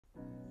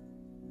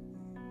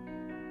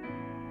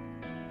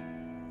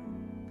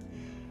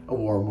A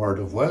warm word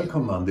of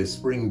welcome on this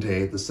spring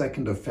day, the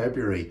 2nd of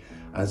February,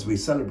 as we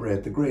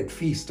celebrate the great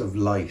feast of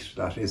light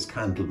that is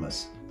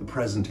Candlemas, the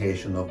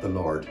presentation of the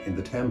Lord in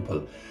the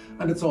temple.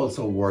 And it's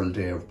also World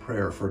Day of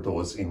Prayer for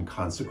those in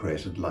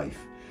consecrated life.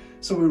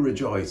 So we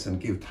rejoice and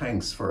give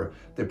thanks for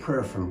the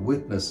prayerful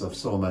witness of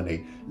so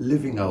many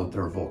living out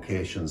their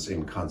vocations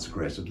in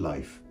consecrated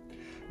life.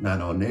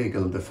 Nan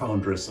O'Neill, the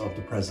foundress of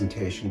the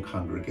Presentation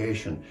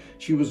Congregation,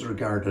 she was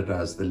regarded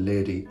as the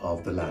Lady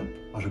of the Lamp.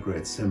 What a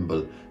great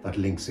symbol that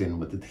links in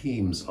with the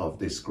themes of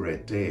this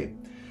great day.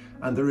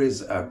 And there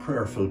is a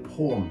prayerful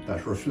poem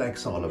that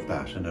reflects all of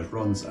that, and it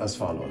runs as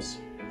follows.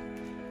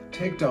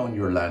 Take down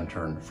your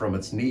lantern from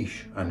its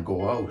niche and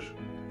go out.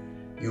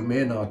 You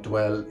may not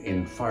dwell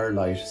in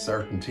firelight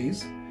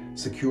certainties,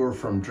 secure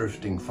from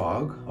drifting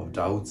fog of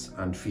doubts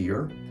and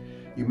fear.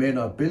 You may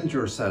not build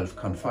yourself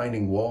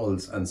confining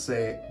walls and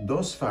say,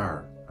 thus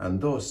far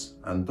and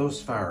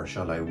thus far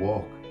shall I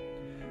walk,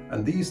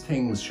 and these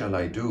things shall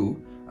I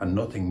do and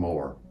nothing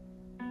more.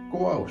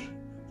 Go out,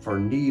 for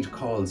need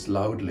calls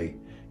loudly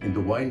in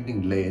the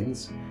winding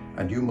lanes,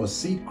 and you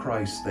must seek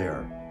Christ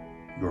there.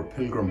 Your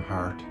pilgrim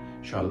heart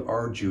shall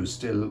urge you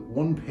still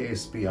one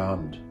pace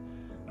beyond,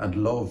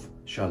 and love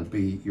shall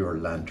be your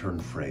lantern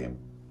frame.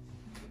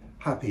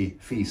 Happy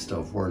Feast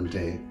of World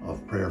Day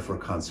of Prayer for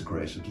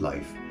Consecrated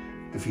Life,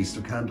 the Feast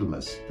of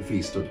Candlemas, the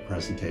Feast of the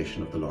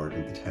Presentation of the Lord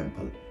in the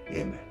Temple.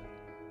 Amen.